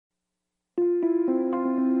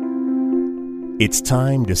It's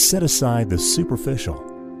time to set aside the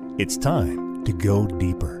superficial. It's time to go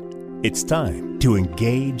deeper. It's time to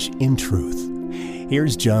engage in truth.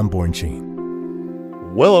 Here's John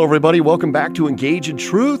Bornschein. Well, everybody, welcome back to Engage in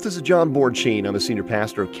Truth. This is John Bornschein. I'm a senior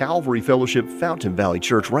pastor of Calvary Fellowship Fountain Valley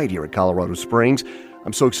Church right here in Colorado Springs.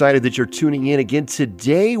 I'm so excited that you're tuning in again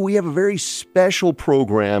today. We have a very special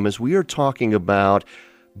program as we are talking about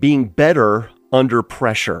being better under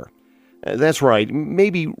pressure. That's right.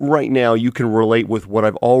 Maybe right now you can relate with what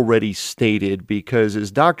I've already stated, because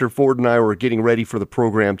as Dr. Ford and I were getting ready for the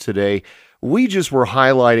program today, we just were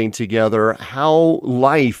highlighting together how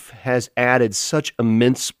life has added such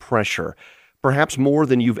immense pressure, perhaps more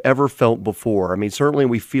than you've ever felt before. I mean, certainly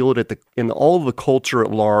we feel it in all of the culture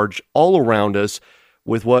at large, all around us,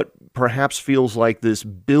 with what perhaps feels like this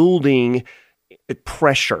building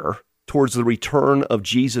pressure towards the return of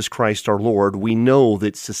Jesus Christ our Lord. We know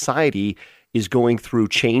that society is going through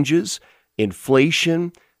changes,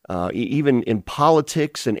 inflation, even in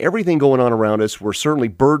politics and everything going on around us. We're certainly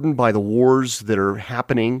burdened by the wars that are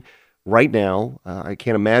happening right now. I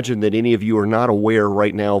can't imagine that any of you are not aware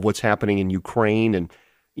right now of what's happening in Ukraine and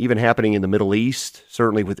even happening in the Middle East,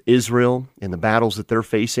 certainly with Israel and the battles that they're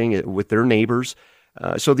facing with their neighbors.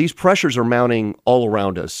 So these pressures are mounting all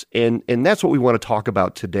around us. And that's what we want to talk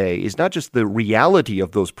about today, is not just the reality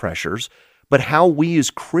of those pressures, but how we as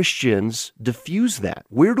Christians diffuse that.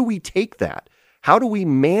 Where do we take that? How do we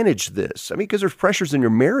manage this? I mean, because there's pressures in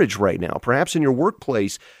your marriage right now, perhaps in your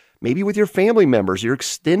workplace, maybe with your family members, your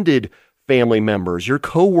extended family members, your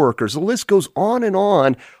coworkers. The list goes on and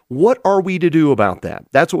on. What are we to do about that?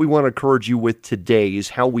 That's what we want to encourage you with today,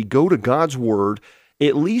 is how we go to God's Word,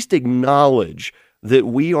 at least acknowledge that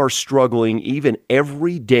we are struggling even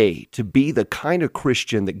every day to be the kind of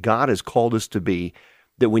Christian that God has called us to be,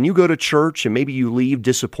 that when you go to church and maybe you leave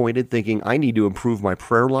disappointed thinking, I need to improve my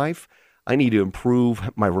prayer life, I need to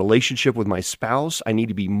improve my relationship with my spouse, I need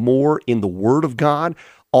to be more in the Word of God.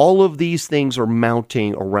 All of these things are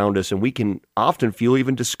mounting around us, and we can often feel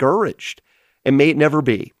even discouraged. And may it never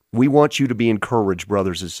be. We want you to be encouraged,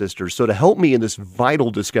 brothers and sisters. So to help me in this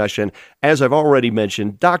vital discussion, as I've already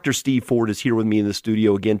mentioned, Dr. Steve Ford is here with me in the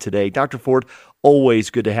studio again today. Dr. Ford, always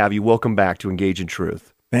good to have you. Welcome back to Engage in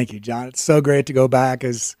Truth. Thank you, John. It's so great to go back.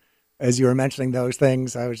 As you were mentioning those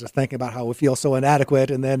things, I was just thinking about how we feel so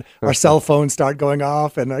inadequate, and then our cell phones start going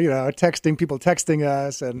off, and people texting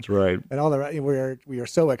us, and that's right, and all the we are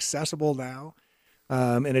so accessible now.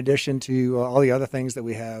 In addition to all the other things that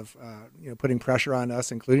we have, putting pressure on us,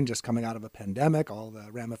 including just coming out of a pandemic, all the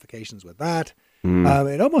ramifications with that.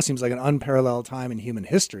 It almost seems like an unparalleled time in human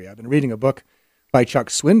history. I've been reading a book by Chuck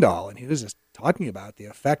Swindoll, and he was just talking about the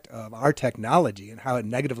effect of our technology and how it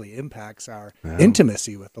negatively impacts our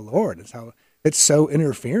intimacy with the Lord. It's how it's so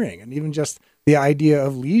interfering. And even just the idea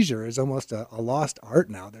of leisure is almost a lost art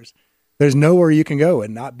now. There's nowhere you can go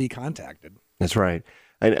and not be contacted. That's right.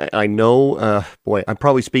 I know, I'm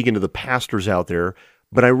probably speaking to the pastors out there,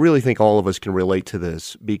 but I really think all of us can relate to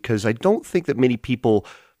this, because I don't think that many people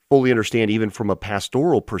fully understand, even from a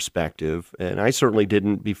pastoral perspective, and I certainly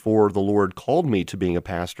didn't before the Lord called me to being a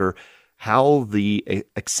pastor, how the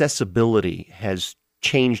accessibility has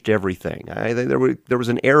changed everything. There was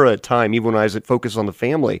an era at time, even when I was focused on the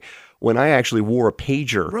family, when I actually wore a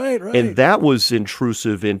pager. Right. And that was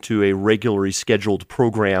intrusive into a regularly scheduled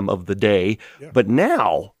program of the day. Yeah. But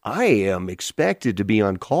now I am expected to be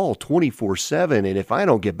on call 24/7. And if I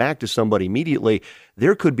don't get back to somebody immediately,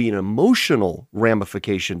 there could be an emotional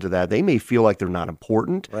ramification to that. They may feel like they're not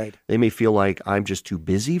important. Right. They may feel like I'm just too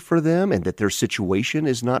busy for them and that their situation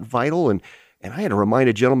is not vital. And I had to remind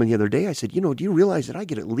a gentleman the other day, I said, do you realize that I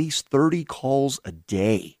get at least 30 calls a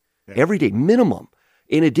day, every day, minimum,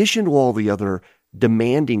 in addition to all the other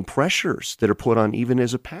demanding pressures that are put on even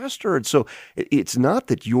as a pastor? And so it's not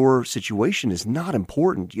that your situation is not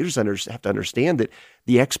important. You just have to understand that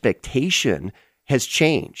the expectation has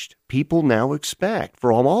changed. People now expect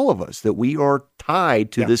from all of us that we are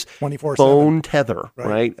tied to this 24/7 phone tether,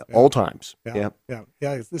 right? Yeah. All times. Yeah.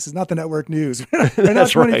 This is not the network news. We're not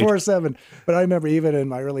That's right. 24/7. But I remember even in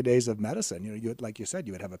my early days of medicine, like you said,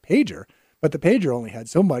 you would have a pager, but the pager only had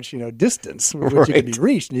so much, distance with which you could be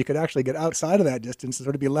reached, and you could actually get outside of that distance and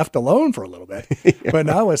sort of be left alone for a little bit. Yeah. But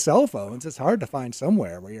now with cell phones, it's hard to find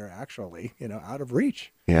somewhere where you're actually, out of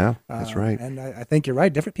reach. Yeah, that's right. And I think you're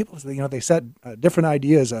right. Different people, they set different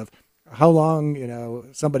ideas of how long,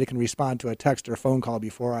 somebody can respond to a text or a phone call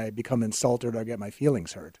before I become insulted or get my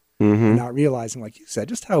feelings hurt. Mm-hmm. And not realizing, like you said,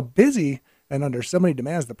 just how busy and under so many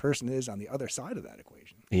demands the person is on the other side of that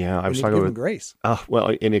equation. Yeah, I was and talking give about them grace. Well,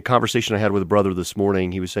 in a conversation I had with a brother this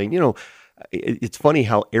morning, he was saying, it's funny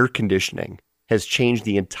how air conditioning has changed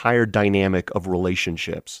the entire dynamic of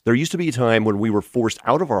relationships. There used to be a time when we were forced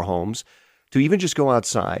out of our homes to even just go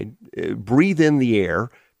outside, breathe in the air,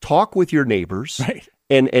 talk with your neighbors. Right.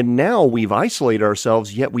 And now we've isolated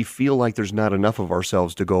ourselves, yet we feel like there's not enough of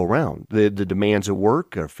ourselves to go around. The demands at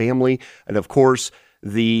work, our family, and of course,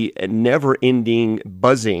 the never-ending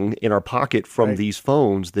buzzing in our pocket from these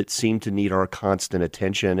phones that seem to need our constant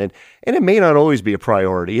attention. And it may not always be a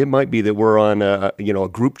priority. It might be that we're on a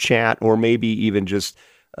group chat, or maybe even just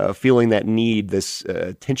feeling that need, this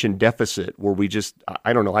attention deficit where we just,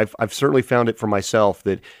 I don't know, I've certainly found it for myself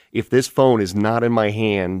that if this phone is not in my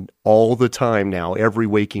hand all the time now, every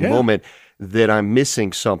waking moment, that I'm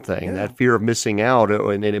missing something, that fear of missing out,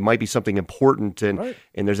 and it might be something important, and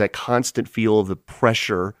there's that constant feel of the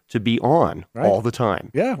pressure to be on all the time.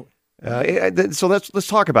 Yeah. So let's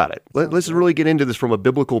talk about it. Let's really get into this from a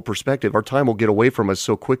biblical perspective. Our time will get away from us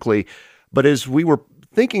so quickly, but as we were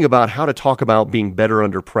thinking about how to talk about being better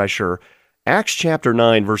under pressure, Acts chapter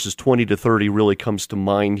 9, verses 20 to 30 really comes to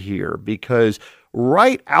mind here, because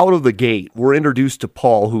right out of the gate, we're introduced to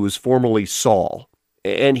Paul, who is formerly Saul.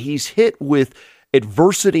 And he's hit with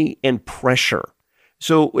adversity and pressure.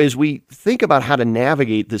 So as we think about how to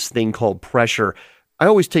navigate this thing called pressure, I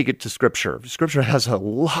always take it to Scripture. Scripture has a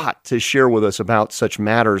lot to share with us about such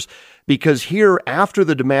matters, because here, after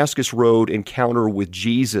the Damascus Road encounter with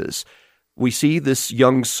Jesus, we see this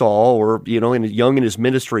young Saul, or, young in his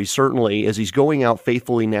ministry, certainly, as he's going out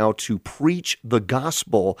faithfully now to preach the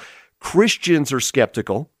gospel. Christians are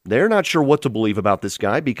skeptical. They're not sure what to believe about this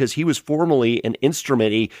guy, because he was formerly an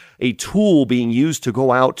instrument, a tool being used to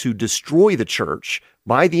go out to destroy the church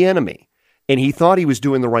by the enemy. And he thought he was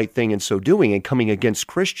doing the right thing in so doing and coming against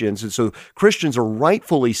Christians. And so Christians are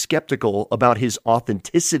rightfully skeptical about his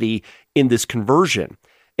authenticity in this conversion.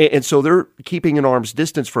 And so they're keeping an arm's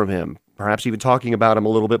distance from him, perhaps even talking about him a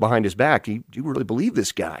little bit behind his back. Do you really believe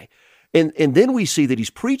this guy? And then we see that he's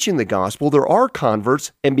preaching the gospel. There are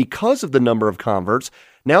converts, and because of the number of converts,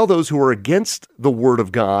 now those who are against the word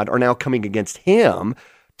of God are now coming against him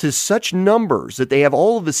to such numbers that they have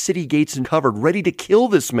all of the city gates uncovered, ready to kill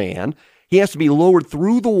this man. He has to be lowered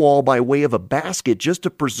through the wall by way of a basket just to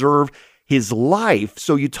preserve his life.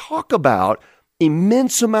 So you talk about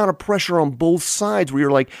immense amount of pressure on both sides, where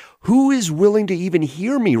you're like, who is willing to even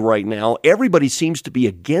hear me right now? Everybody seems to be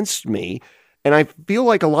against me. And I feel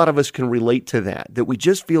like a lot of us can relate to that we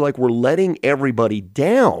just feel like we're letting everybody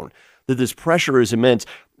down, that this pressure is immense.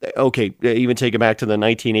 Okay, even take it back to the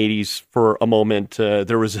 1980s for a moment.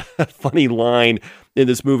 There was a funny line in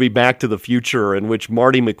this movie Back to the Future in which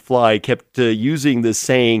Marty McFly kept using this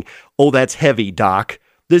saying, "Oh, that's heavy, Doc.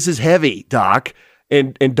 This is heavy, Doc."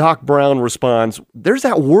 And Doc Brown responds, "There's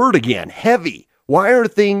that word again, heavy. Why are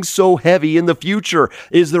things so heavy in the future?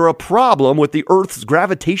 Is there a problem with the Earth's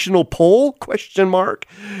gravitational pull? Question mark."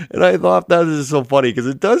 And I thought that is so funny, because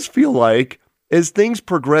it does feel like as things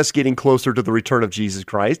progress getting closer to the return of Jesus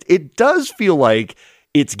Christ, it does feel like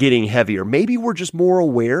it's getting heavier. Maybe we're just more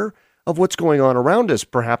aware of what's going on around us,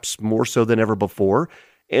 perhaps more so than ever before,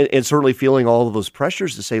 and certainly feeling all of those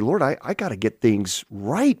pressures to say, Lord, I got to get things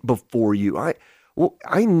right before you.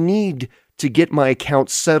 I need to get my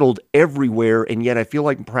accounts settled everywhere, and yet I feel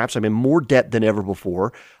like perhaps I'm in more debt than ever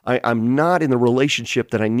before. I'm not in the relationship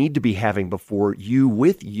that I need to be having before you,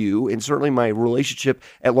 with you, and certainly my relationship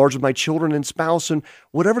at large with my children and spouse, and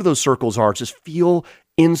whatever those circles are, just feel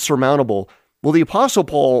insurmountable. Well, the Apostle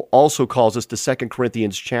Paul also calls us to 2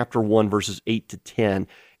 Corinthians chapter 1, verses 8 to 10.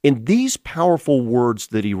 In these powerful words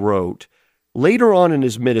that he wrote, later on in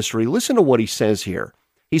his ministry, listen to what he says here.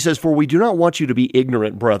 He says, "For we do not want you to be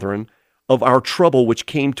ignorant, brethren, of our trouble which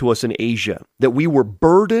came to us in Asia, that we were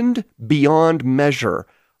burdened beyond measure,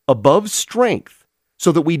 above strength,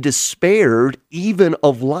 so that we despaired even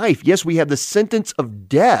of life." Yes, we had the sentence of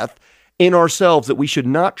death in ourselves, that we should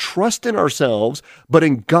not trust in ourselves, but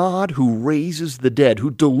in God who raises the dead,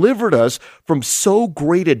 who delivered us from so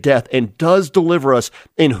great a death and does deliver us,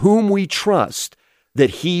 in whom we trust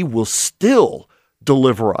that he will still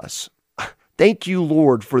deliver us. Thank you,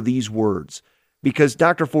 Lord, for these words. Because,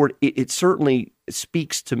 Dr. Ford, it certainly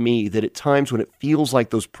speaks to me that at times when it feels like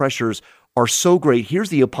those pressures are so great, here's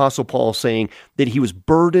the Apostle Paul saying that he was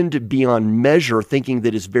burdened beyond measure, thinking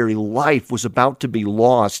that his very life was about to be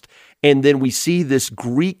lost. And then we see this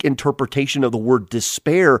Greek interpretation of the word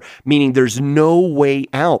despair, meaning there's no way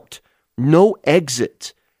out, no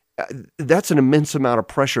exit. That's an immense amount of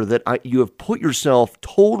pressure that you have put yourself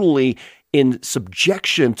totally in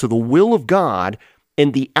subjection to the will of God.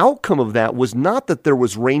 And the outcome of that was not that there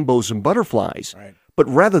was rainbows and butterflies, but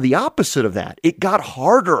rather the opposite of that. It got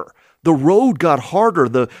harder. The road got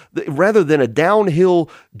harder. Rather than a downhill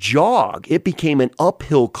jog, it became an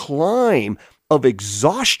uphill climb of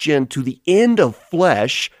exhaustion to the end of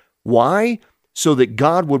flesh. Why? So that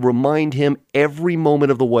God would remind him every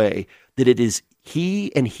moment of the way that it is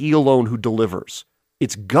he and he alone who delivers.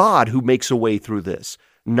 It's God who makes a way through this,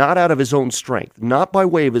 not out of his own strength, not by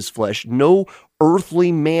way of his flesh, no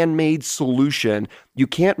earthly man-made solution. You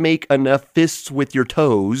can't make enough fists with your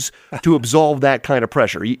toes to absolve that kind of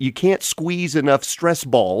pressure. You can't squeeze enough stress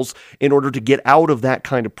balls in order to get out of that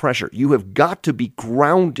kind of pressure. You have got to be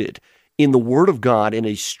grounded in the Word of God, in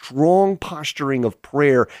a strong posturing of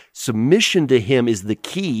prayer. Submission to him is the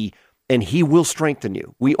key, and he will strengthen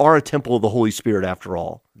you. We are a temple of the Holy Spirit after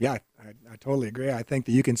all. Yeah, I totally agree. I think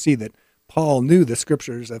that you can see that Paul knew the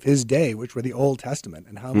scriptures of his day, which were the Old Testament,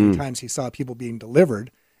 and how many times he saw people being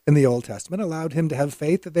delivered in the Old Testament allowed him to have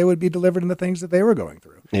faith that they would be delivered in the things that they were going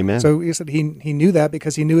through. Amen. So he said he knew that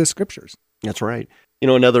because he knew his scriptures. That's right. You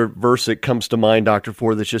know, another verse that comes to mind, Dr.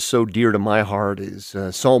 Ford, that's just so dear to my heart is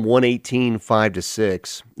Psalm 118,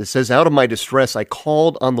 5-6. It says, "Out of my distress I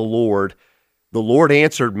called on the Lord. The Lord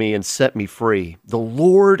answered me and set me free. The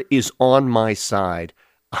Lord is on my side.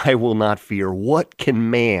 I will not fear. What can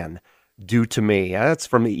man do to me?" That's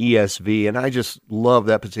from the ESV, and I just love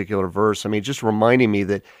that particular verse. I mean, just reminding me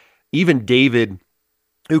that even David,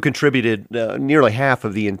 who contributed nearly half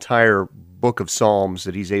of the entire book of Psalms,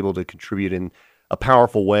 that he's able to contribute in a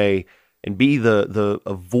powerful way and be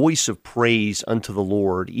a voice of praise unto the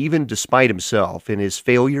Lord, even despite himself, in his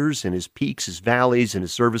failures, in his peaks, his valleys, in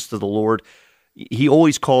his service to the Lord. He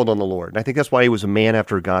always called on the Lord. And I think that's why he was a man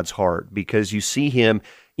after God's heart, because you see him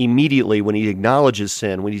immediately when he acknowledges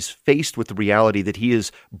sin, when he's faced with the reality that he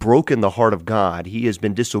has broken the heart of God, he has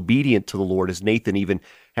been disobedient to the Lord, as Nathan even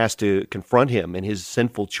has to confront him and his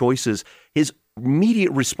sinful choices. His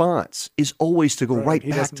immediate response is always to go right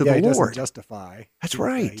back to the Lord. He doesn't justify. That's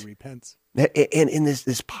right. He repents. And in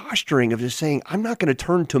this posturing of just saying, I'm not going to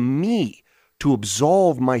turn to me to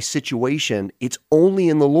absolve my situation. It's only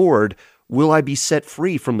in the Lord will I be set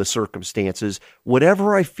free from the circumstances,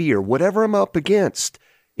 whatever I fear, whatever I'm up against.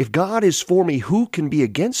 If God is for me, who can be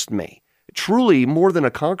against me? Truly more than a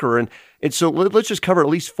conqueror. And so let's just cover at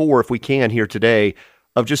least 4, if we can, here today,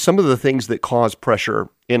 of just some of the things that cause pressure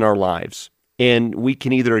in our lives. And we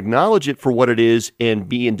can either acknowledge it for what it is and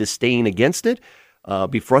be in disdain against it,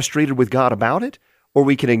 be frustrated with God about it, or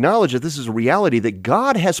we can acknowledge that this is a reality that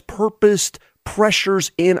God has purposed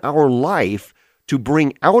pressures in our life to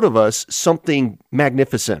bring out of us something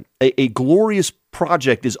magnificent. A glorious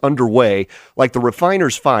project is underway, like the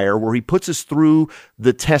refiner's fire, where he puts us through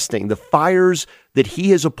the testing, the fires that he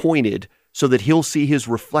has appointed, so that he'll see his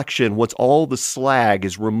reflection once all the slag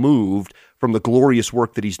is removed from the glorious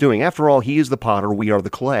work that he's doing. After all, he is the potter, we are the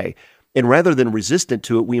clay. And rather than resistant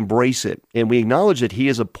to it, we embrace it. And we acknowledge that he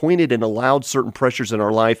has appointed and allowed certain pressures in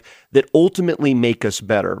our life that ultimately make us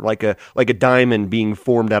better, like a diamond being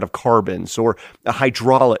formed out of carbons, or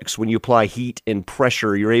hydraulics. When you apply heat and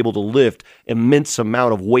pressure, you're able to lift immense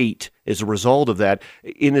amount of weight as a result of that.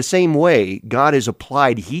 In the same way, God has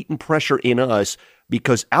applied heat and pressure in us,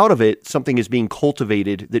 because out of it, something is being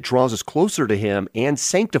cultivated that draws us closer to him and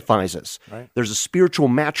sanctifies us. Right. There's a spiritual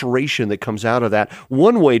maturation that comes out of that.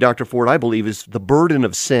 One way, Dr. Ford, I believe, is the burden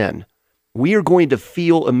of sin. We are going to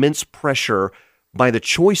feel immense pressure by the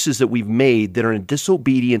choices that we've made that are in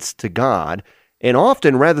disobedience to God. And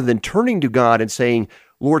often, rather than turning to God and saying,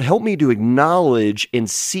 Lord, help me to acknowledge and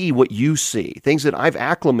see what you see, things that I've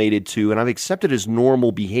acclimated to and I've accepted as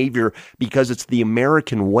normal behavior because it's the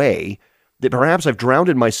American way, that perhaps I've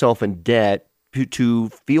drowned myself in debt to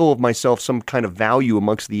feel of myself some kind of value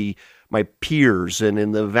amongst my peers and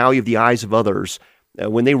in the value of the eyes of others,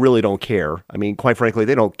 when they really don't care. I mean, quite frankly,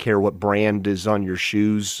 they don't care what brand is on your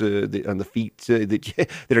shoes, on the feet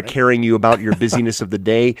that are carrying you about your busyness of the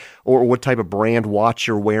day, or what type of brand watch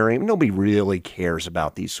you're wearing. Nobody really cares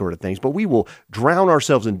about these sort of things, but we will drown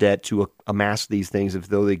ourselves in debt to amass these things as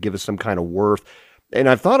though they give us some kind of worth. And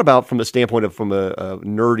I've thought about from a standpoint of from a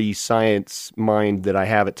nerdy science mind that I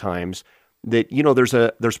have at times, that, you know,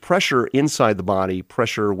 there's pressure inside the body,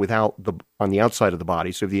 pressure on the outside of the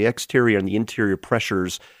body. So the exterior and the interior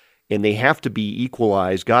pressures, and they have to be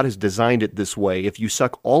equalized. God has designed it this way. If you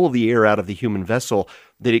suck all of the air out of the human vessel,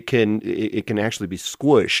 that it can actually be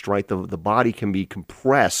squished, right? The body can be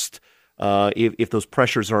compressed if those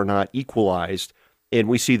pressures are not equalized. And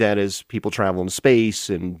we see that as people travel in space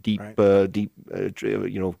and deep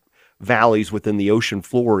valleys within the ocean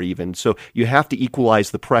floor even. So you have to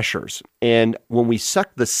equalize the pressures. And when we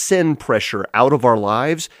suck the sin pressure out of our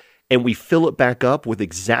lives and we fill it back up with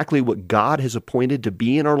exactly what God has appointed to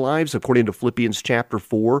be in our lives, according to Philippians chapter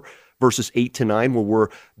 4, verses 8 to 9, where we're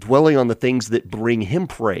dwelling on the things that bring him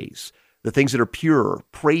praise, the things that are pure,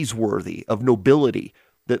 praiseworthy, of nobility,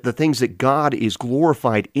 the things that God is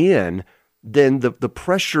glorified in, then the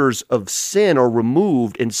pressures of sin are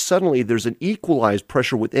removed, and suddenly there's an equalized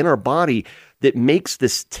pressure within our body that makes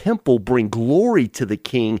this temple bring glory to the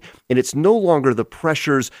King, and it's no longer the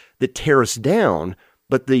pressures that tear us down,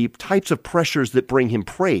 but the types of pressures that bring him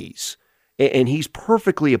praise. And he's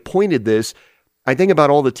perfectly appointed this. I think about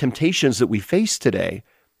all the temptations that we face today,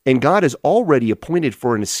 and God has already appointed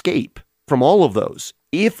for an escape from all of those,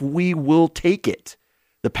 if we will take it.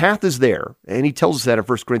 The path is there, and he tells us that in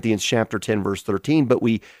 1 Corinthians chapter 10, verse 13, but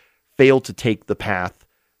we fail to take the path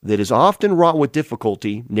that is often wrought with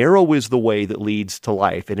difficulty. Narrow is the way that leads to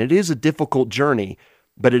life, and it is a difficult journey,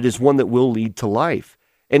 but it is one that will lead to life.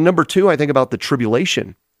 And number two, I think about the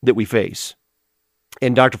tribulation that we face.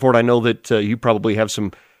 And Dr. Ford, I know that you probably have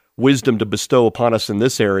some wisdom to bestow upon us in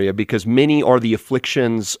this area, because many are the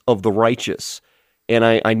afflictions of the righteous. And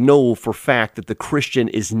I know for fact that the Christian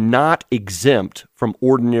is not exempt from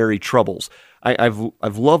ordinary troubles.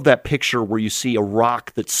 I've loved that picture where you see a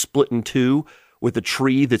rock that's split in two with a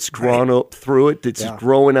tree that's grown up through it, that's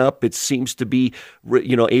growing up. It seems to be,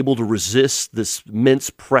 able to resist this immense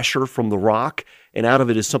pressure from the rock, and out of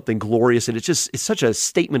it is something glorious. And it's such a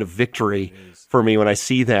statement of victory for me when I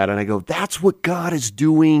see that. And I go, that's what God is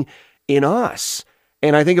doing in us.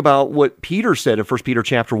 And I think about what Peter said in 1 Peter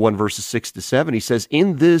chapter 1, verses 6 to 7. He says,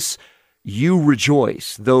 in this you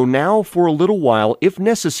rejoice, though now for a little while, if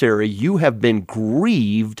necessary, you have been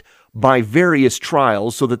grieved by various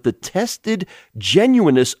trials, so that the tested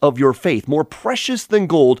genuineness of your faith, more precious than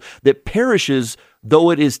gold that perishes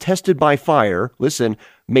though it is tested by fire, listen,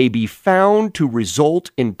 may be found to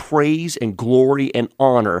result in praise and glory and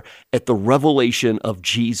honor at the revelation of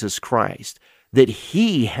Jesus Christ. That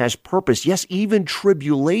he has purpose, yes, even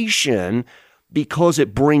tribulation, because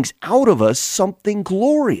it brings out of us something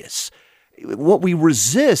glorious. What we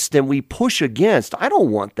resist and we push against, I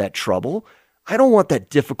don't want that trouble. I don't want that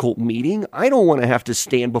difficult meeting. I don't want to have to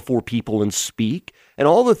stand before people and speak, and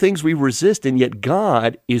all the things we resist, and yet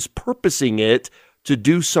God is purposing it to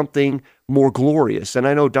do something more glorious. And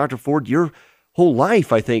I know, Dr. Ford, your whole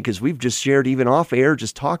life, I think, as we've just shared even off air,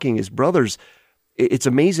 just talking as brothers, it's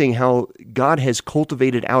amazing how God has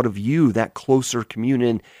cultivated out of you that closer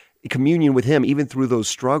communion with him, even through those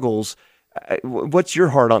struggles. What's your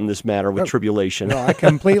heart on this matter with tribulation? No, I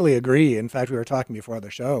completely agree. In fact, we were talking before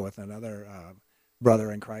the show with another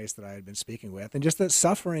brother in Christ that I had been speaking with, and just that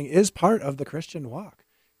suffering is part of the Christian walk.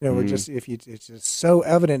 We're it's just so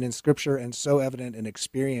evident in Scripture and so evident in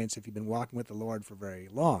experience if you've been walking with the Lord for very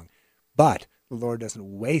long. But the Lord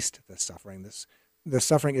doesn't waste the suffering. The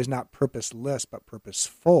suffering is not purposeless, but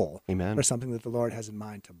purposeful. Amen. For something that the Lord has in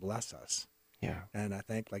mind to bless us. Yeah. And I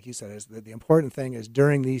think, like you said, is the important thing is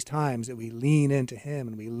during these times that we lean into him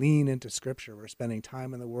and we lean into Scripture. We're spending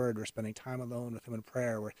time in the Word. We're spending time alone with him in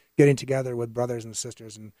prayer. We're getting together with brothers and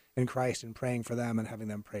sisters in Christ and praying for them and having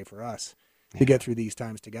them pray for us to get through these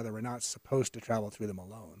times together. We're not supposed to travel through them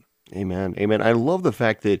alone. Amen. Amen. I love the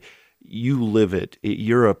fact that you live it.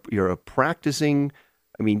 You're a practicing.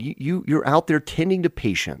 I mean, you're out there tending to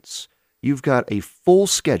patients. You've got a full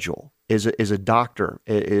schedule as a doctor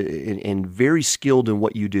and very skilled in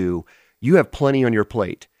what you do. You have plenty on your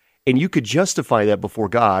plate. And you could justify that before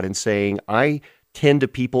God and saying, I tend to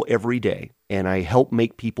people every day and I help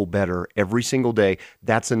make people better every single day.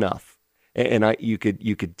 That's enough. And you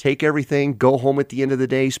could take everything, go home at the end of the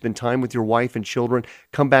day, spend time with your wife and children,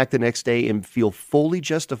 come back the next day and feel fully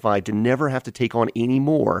justified to never have to take on any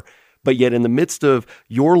more. But yet in the midst of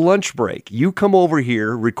your lunch break, you come over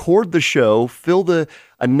here, record the show, fill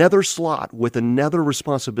another slot with another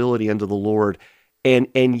responsibility unto the Lord. And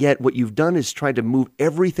yet what you've done is tried to move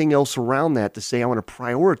everything else around that to say, I want to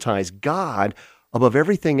prioritize God above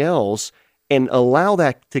everything else and allow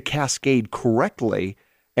that to cascade correctly.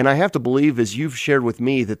 And I have to believe, as you've shared with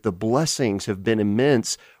me, that the blessings have been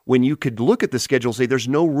immense when you could look at the schedule and say, there's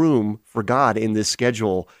no room for God in this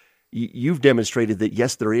schedule. You've demonstrated that,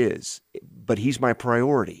 yes, there is, but he's my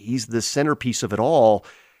priority. He's the centerpiece of it all.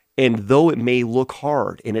 And though it may look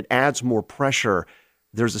hard and it adds more pressure,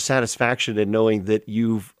 there's a satisfaction in knowing that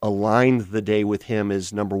you've aligned the day with him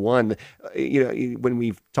as number one. When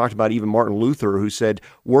we've talked about even Martin Luther, who said,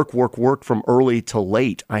 work from early to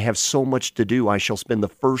late. I have so much to do. I shall spend the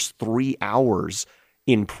first 3 hours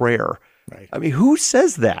in prayer. Right. I mean, who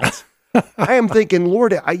says that? I am thinking,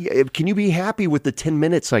 Lord, can you be happy with the 10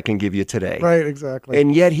 minutes I can give you today? Right, exactly.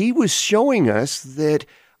 And yet he was showing us that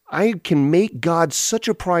I can make God such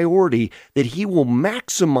a priority that he will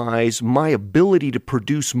maximize my ability to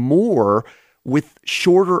produce more with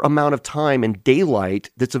shorter amount of time and daylight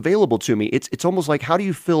that's available to me. It's almost like, how do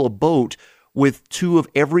you fill a boat with two of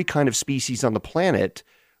every kind of species on the planet?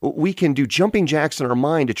 We can do jumping jacks in our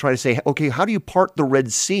mind to try to say, okay, how do you part the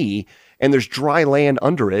Red Sea and there's dry land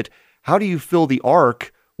under it? How do you fill the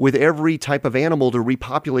ark with every type of animal to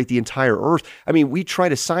repopulate the entire earth? I mean, we try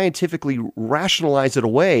to scientifically rationalize it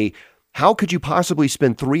away. How could you possibly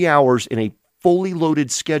spend 3 hours in a fully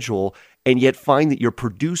loaded schedule and yet find that you're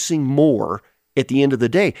producing more at the end of the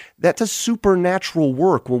day? That's a supernatural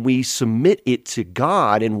work when we submit it to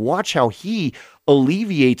God and watch how He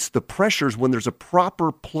alleviates the pressures when there's a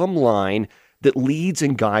proper plumb line that leads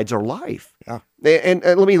and guides our life. Yeah. And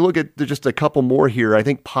let me look at just a couple more here. I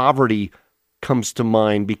think poverty comes to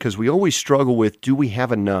mind because we always struggle with, do we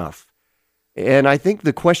have enough? And I think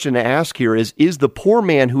the question to ask here is the poor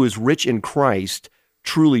man who is rich in Christ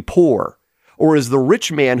truly poor? Or is the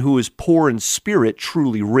rich man who is poor in spirit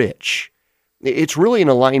truly rich? It's really an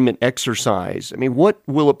alignment exercise. I mean, what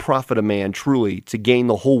will it profit a man truly to gain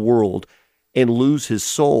the whole world and lose his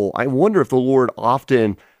soul? I wonder if the Lord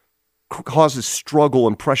often causes struggle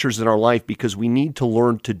and pressures in our life because we need to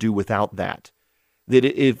learn to do without that. That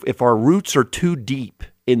if our roots are too deep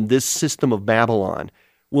in this system of Babylon,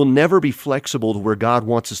 we'll never be flexible to where God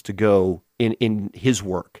wants us to go in His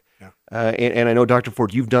work. Yeah. And I know, Dr.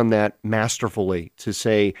 Ford, you've done that masterfully to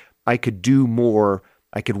say, I could do more,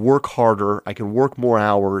 I could work harder, I can work more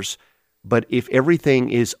hours, but if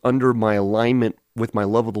everything is under my alignment with my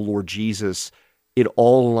love of the Lord Jesus, it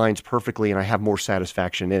all aligns perfectly and I have more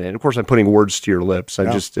satisfaction in it. And of course, I'm putting words to your lips.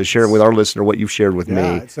 I'm just sharing with our listener what you've shared with me.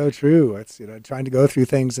 Yeah, it's so true. It's, trying to go through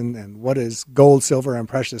things and what is gold, silver, and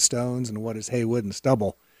precious stones and what is hay, wood, and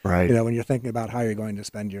stubble. Right. When you're thinking about how you're going to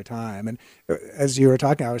spend your time. And as you were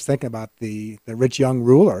talking, I was thinking about the rich young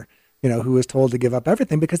ruler, who was told to give up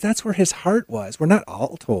everything because that's where his heart was. We're not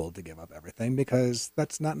all told to give up everything because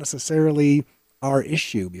that's not necessarily our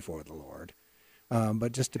issue before the Lord.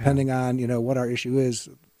 But just depending on, what our issue is,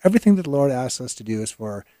 everything that the Lord asks us to do is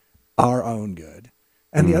for our own good.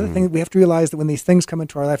 And the other thing, we have to realize that when these things come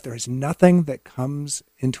into our life, there is nothing that comes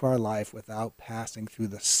into our life without passing through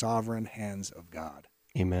the sovereign hands of God.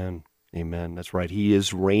 Amen. Amen. That's right. He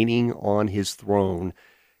is reigning on His throne.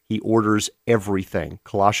 He orders everything.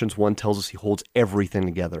 Colossians 1 tells us He holds everything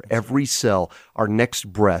together. Every cell, our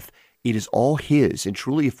next breath, it is all His. And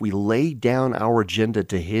truly, if we lay down our agenda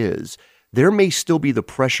to His, there may still be the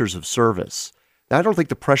pressures of service. Now, I don't think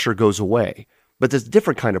the pressure goes away, but there's a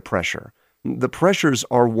different kind of pressure. The pressures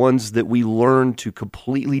are ones that we learn to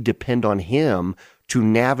completely depend on Him to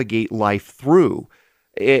navigate life through.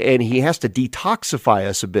 And He has to detoxify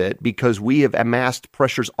us a bit because we have amassed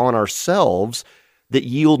pressures on ourselves that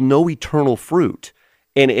yield no eternal fruit.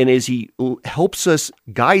 And as He helps us,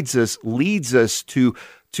 guides us, leads us to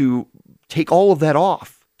take all of that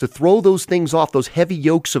off, to throw those things off, those heavy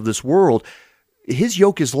yokes of this world. His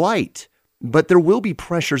yoke is light, but there will be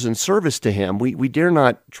pressures in service to Him. We dare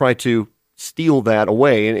not try to steal that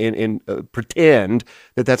away and pretend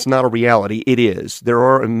that that's not a reality. It is. There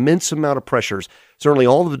are immense amount of pressures. Certainly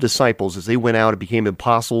all of the disciples, as they went out and became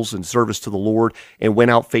apostles in service to the Lord and went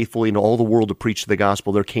out faithfully into all the world to preach the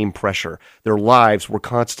gospel, there came pressure. Their lives were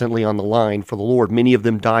constantly on the line for the Lord. Many of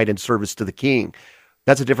them died in service to the King.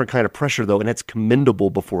 That's a different kind of pressure, though, and it's commendable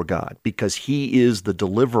before God because He is the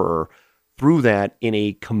deliverer through that in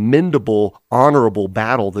a commendable, honorable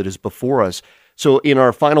battle that is before us. So in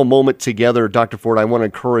our final moment together, Dr. Ford, I want to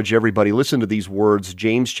encourage everybody, listen to these words,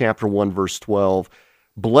 James chapter 1, verse 12.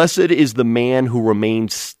 Blessed is the man who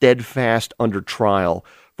remains steadfast under trial,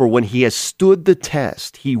 for when he has stood the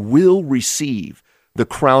test, he will receive the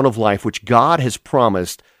crown of life, which God has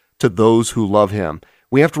promised to those who love Him.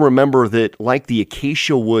 We have to remember that like the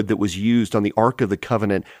acacia wood that was used on the Ark of the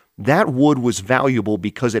Covenant, that wood was valuable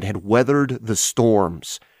because it had weathered the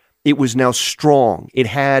storms. It was now strong. It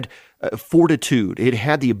had fortitude. It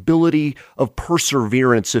had the ability of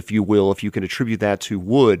perseverance, if you will, if you can attribute that to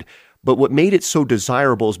wood. But what made it so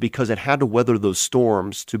desirable is because it had to weather those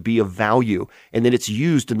storms to be of value. And then it's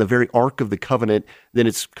used in the very Ark of the Covenant. Then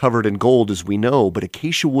it's covered in gold, as we know. But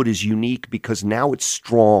acacia wood is unique because now it's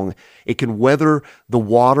strong. It can weather the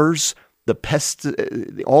waters, the pests,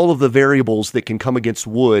 all of the variables that can come against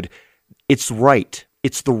wood. It's right.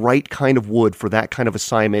 It's the right kind of wood for that kind of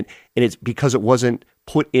assignment. And it's because it wasn't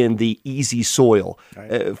put in the easy soil,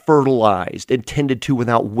 right, fertilized and tended to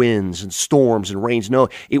without winds and storms and rains. No,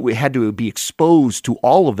 it had to be exposed to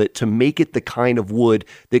all of it to make it the kind of wood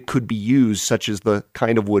that could be used, such as the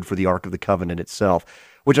kind of wood for the Ark of the Covenant itself,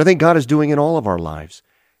 which I think God is doing in all of our lives.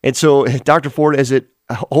 And so, Dr. Ford, as it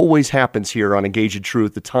always happens here on Engage in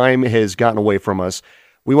Truth, the time has gotten away from us.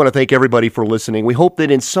 We want to thank everybody for listening. We hope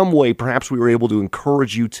that in some way, perhaps we were able to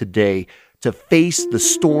encourage you today to face the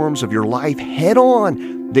storms of your life head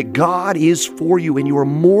on, that God is for you and you are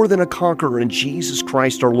more than a conqueror in Jesus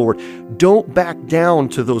Christ our Lord. Don't back down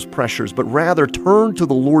to those pressures, but rather turn to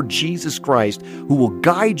the Lord Jesus Christ, who will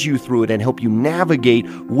guide you through it and help you navigate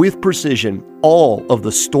with precision all of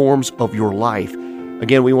the storms of your life.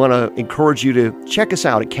 Again, we want to encourage you to check us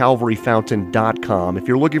out at calvaryfountain.com. If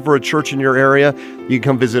you're looking for a church in your area, you can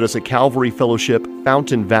come visit us at Calvary Fellowship,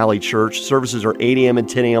 Fountain Valley Church. Services are 8 a.m. and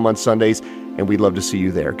 10 a.m. on Sundays, and we'd love to see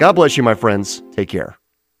you there. God bless you, my friends. Take care.